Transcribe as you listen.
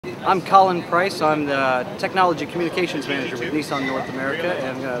I'm Colin Price. I'm the Technology Communications Manager with Nissan North America,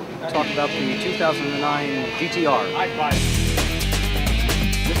 and I'm going to talk about the 2009 GT-R.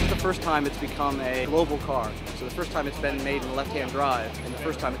 This is the first time it's become a global car. So the first time it's been made in left-hand drive, and the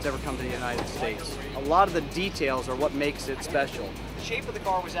first time it's ever come to the United States. A lot of the details are what makes it special. The shape of the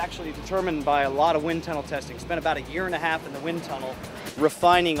car was actually determined by a lot of wind tunnel testing. Spent about a year and a half in the wind tunnel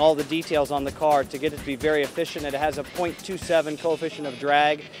refining all the details on the car to get it to be very efficient. It has a 0.27 coefficient of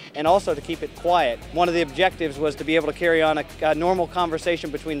drag, and also to keep it quiet. One of the objectives was to be able to carry on a normal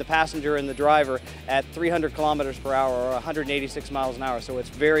conversation between the passenger and the driver at 300 kilometers per hour or 186 miles an hour, so it's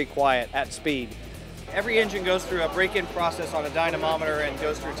very quiet at speed. Every engine goes through a break-in process on a dynamometer and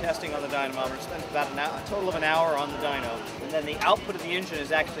goes through testing on the dynamometer. It spends about a total of an hour on the dyno. And then the output of the engine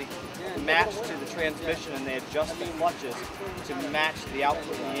is actually matched to the transmission, and they adjust the clutches to match the output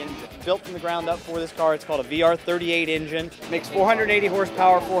of the engine. Built from the ground up for this car, it's called a VR38 engine. Makes 480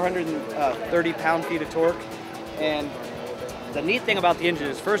 horsepower, 430 pound-feet of torque. And the neat thing about the engine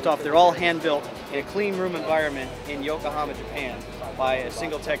is, first off, they're all hand-built in a clean room environment in Yokohama, Japan, by a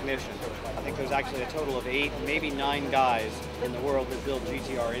single technician. I think there's actually a total of 8, maybe 9 guys in the world that build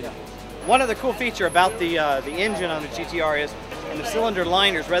GT-R engines. One other cool feature about the engine on the GT-R is, in the cylinder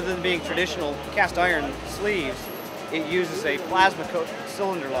liners, rather than being traditional cast iron sleeves, it uses a plasma coat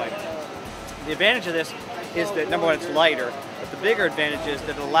cylinder liner. The advantage of this is that, number one, it's lighter, but the bigger advantage is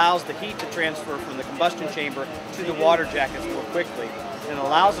that it allows the heat to transfer from the combustion chamber to the water jackets more quickly. And it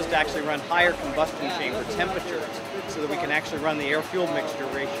allows us to actually run higher combustion chamber temperatures so that we can actually run the air-fuel mixture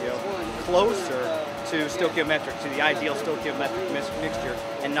ratio closer to stoichiometric, to the ideal stoichiometric mixture,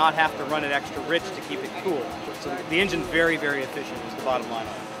 and not have to run it extra rich to keep it cool. So the engine's very, very efficient is the bottom line.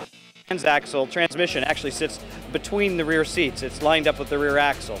 Transaxle transmission actually sits between the rear seats. It's lined up with the rear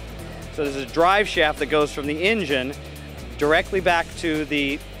axle. So there's a drive shaft that goes from the engine directly back to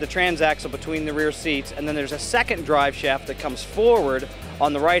the transaxle between the rear seats, and then there's a second drive shaft that comes forward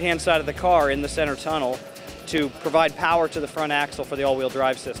on the right-hand side of the car in the center tunnel to provide power to the front axle for the all-wheel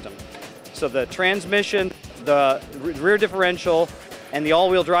drive system. So the transmission, the rear differential, and the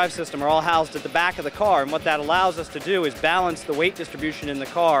all-wheel drive system are all housed at the back of the car, and what that allows us to do is balance the weight distribution in the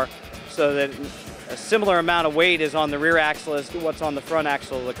car so that a similar amount of weight is on the rear axle as to what's on the front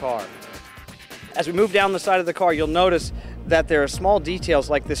axle of the car. As we move down the side of the car, you'll notice that there are small details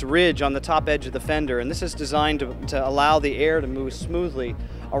like this ridge on the top edge of the fender, and this is designed to allow the air to move smoothly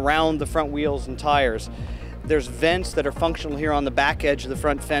around the front wheels and tires. There's vents that are functional here on the back edge of the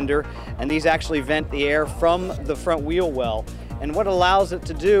front fender, and these actually vent the air from the front wheel well. And what it allows it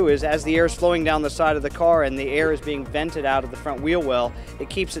to do is, as the air is flowing down the side of the car and the air is being vented out of the front wheel well, it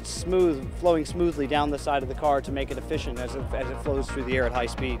keeps it smooth, flowing smoothly down the side of the car to make it efficient as it flows through the air at high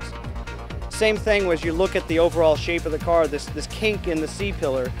speeds. Same thing as you look at the overall shape of the car, this kink in the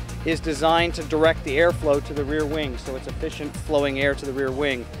C-pillar is designed to direct the airflow to the rear wing, so it's efficient flowing air to the rear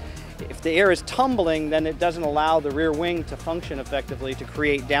wing. If the air is tumbling, then it doesn't allow the rear wing to function effectively to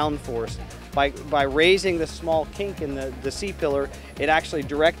create downforce. By raising the small kink in the C-pillar, it actually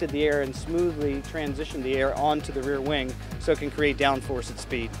directed the air and smoothly transitioned the air onto the rear wing so it can create downforce at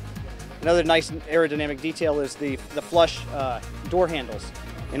speed. Another nice aerodynamic detail is the flush door handles.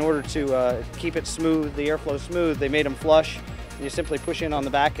 In order to keep it smooth, the airflow smooth, they made them flush. You simply push in on the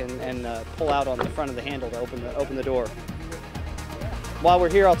back and pull out on the front of the handle to open the door. While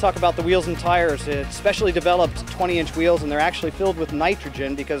we're here, I'll talk about the wheels and tires. It's specially developed 20-inch wheels, and they're actually filled with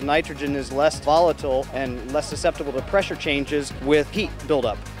nitrogen because nitrogen is less volatile and less susceptible to pressure changes with heat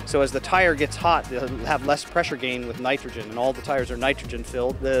buildup. So as the tire gets hot, they'll have less pressure gain with nitrogen, and all the tires are nitrogen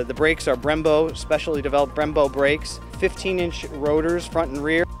filled. The brakes are Brembo, specially developed Brembo brakes, 15-inch rotors front and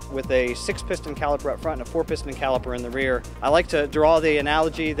rear with a 6-piston caliper up front and a 4-piston caliper in the rear. I like to draw the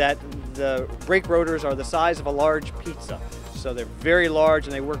analogy that the brake rotors are the size of a large pizza. So they're very large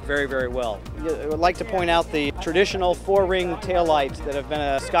and they work very, very well. I would like to point out the traditional 4-ring taillights that have been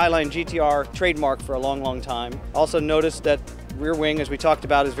a Skyline GT-R trademark for a long, long time. Also notice that rear wing, as we talked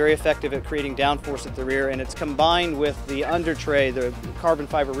about, is very effective at creating downforce at the rear, and it's combined with the under tray, the carbon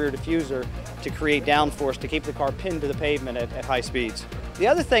fiber rear diffuser, to create downforce to keep the car pinned to the pavement at high speeds. The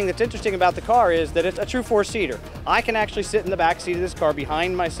other thing that's interesting about the car is that it's a true 4-seater. I can actually sit in the back seat of this car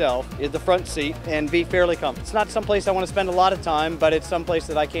behind myself in the front seat and be fairly comfortable. It's not someplace I want to spend a lot of time, but it's someplace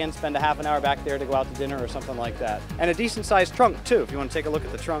that I can spend a half an hour back there to go out to dinner or something like that. And a decent sized trunk too, if you want to take a look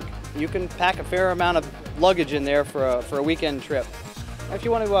at the trunk. You can pack a fair amount of luggage in there for a weekend trip. If you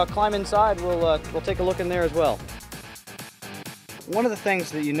want to climb inside, we'll take a look in there as well. One of the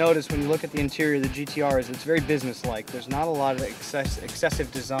things that you notice when you look at the interior of the GT-R is it's very businesslike. There's not a lot of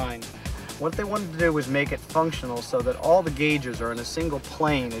excessive design. What they wanted to do was make it functional so that all the gauges are in a single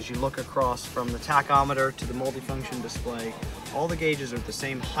plane as you look across from the tachometer to the multifunction display. All the gauges are at the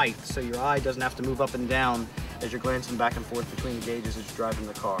same height, so your eye doesn't have to move up and down as you're glancing back and forth between the gauges as you're driving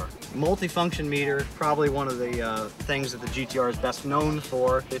the car. Multifunction meter, probably one of the things that the GT-R is best known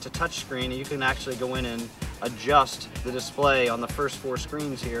for. It's a touch screen, and you can actually go in and adjust the display on the first 4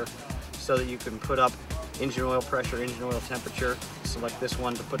 screens here so that you can put up engine oil pressure, engine oil temperature. Select this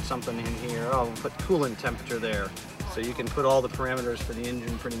one to put something in here. Oh, we'll put coolant temperature there. So you can put all the parameters for the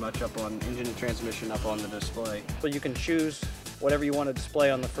engine pretty much up on engine and transmission up on the display. So you can choose whatever you want to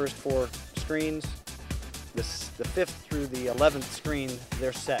display on the first 4 screens. The 5th through the 11th screen,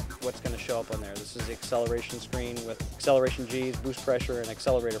 they're set what's going to show up on there. This is the acceleration screen with acceleration G's, boost pressure, and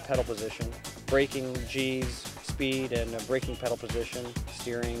accelerator pedal position. Braking G's, speed and braking pedal position,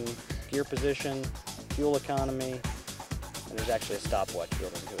 steering gear position, fuel economy, and there's actually a stopwatch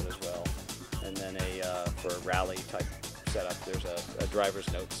built into it as well. And then for a rally type setup, there's a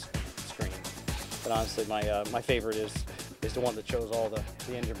driver's notes screen. But honestly, my favorite is the one that shows all the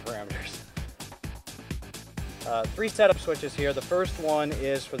engine parameters. 3 setup switches here. The first one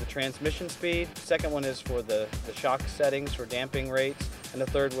is for the transmission speed, the second one is for the shock settings for damping rates, and the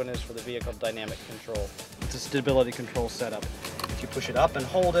third one is for the vehicle dynamic control. It's a stability control setup. If you push it up and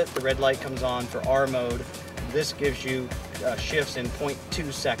hold it, the red light comes on for R mode. This gives you shifts in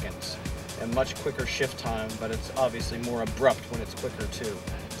 0.2 seconds. A much quicker shift time, but it's obviously more abrupt when it's quicker too.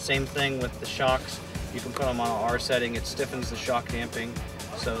 Same thing with the shocks. You can put them on an R setting. It stiffens the shock damping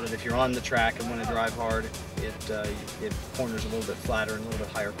so that if you're on the track and want to drive hard, it corners a little bit flatter and a little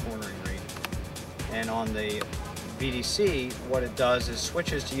bit higher cornering rate. And on the VDC, what it does is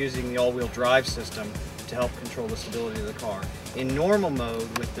switches to using the all-wheel drive system to help control the stability of the car. In normal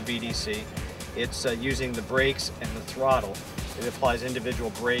mode with the VDC, it's using the brakes and the throttle. It applies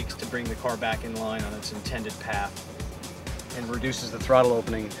individual brakes to bring the car back in line on its intended path and reduces the throttle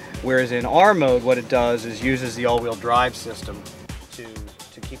opening. Whereas in R mode, what it does is uses the all-wheel drive system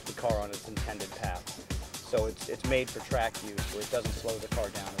to keep the car on its intended path. So it's made for track use where it doesn't slow the car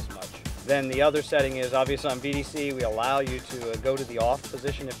down as much. Then the other setting is obviously on VDC, we allow you to go to the off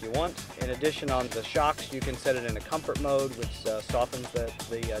position if you want. In addition, on the shocks, you can set it in a comfort mode, which softens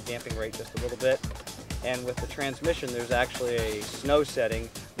the damping rate just a little bit. And with the transmission, there's actually a snow setting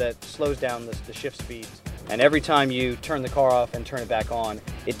that slows down the shift speeds. And every time you turn the car off and turn it back on,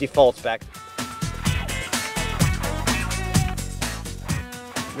 it defaults back.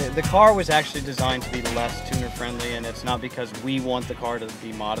 The car was actually designed to be less tuner friendly, and it's not because we want the car to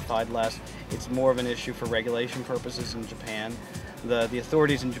be modified less. It's more of an issue for regulation purposes in Japan. The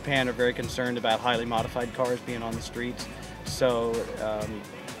authorities in Japan are very concerned about highly modified cars being on the streets. So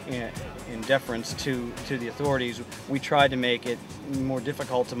in deference to the authorities, we tried to make it more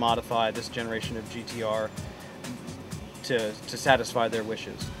difficult to modify this generation of GT-R to satisfy their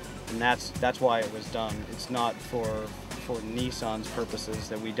wishes. And that's why it was done. It's not for Nissan's purposes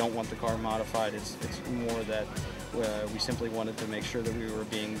that we don't want the car modified. It's more that we simply wanted to make sure that we were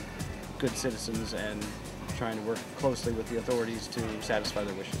being good citizens and trying to work closely with the authorities to satisfy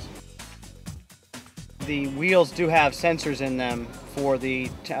their wishes. The wheels do have sensors in them for the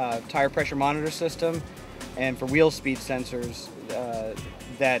tire pressure monitor system and for wheel speed sensors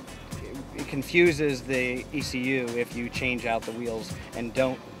that it confuses the ECU if you change out the wheels and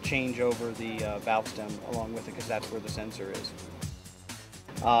don't change over the valve stem along with it, because that's where the sensor is.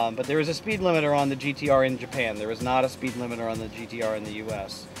 But there is a speed limiter on the GT-R in Japan. There is not a speed limiter on the GT-R in the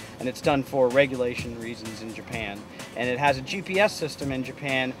US. And it's done for regulation reasons in Japan. And it has a GPS system in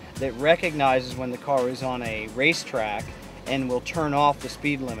Japan that recognizes when the car is on a racetrack and will turn off the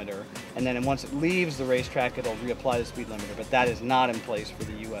speed limiter. And then once it leaves the racetrack, it'll reapply the speed limiter. But that is not in place for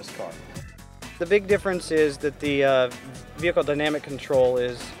the US car. The big difference is that the vehicle dynamic control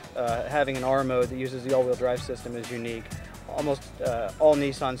is having an R mode that uses the all-wheel drive system is unique. Almost all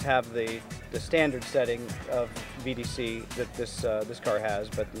Nissans have the standard setting of VDC that this car has,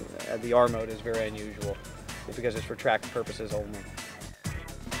 but the R mode is very unusual because it's for track purposes only.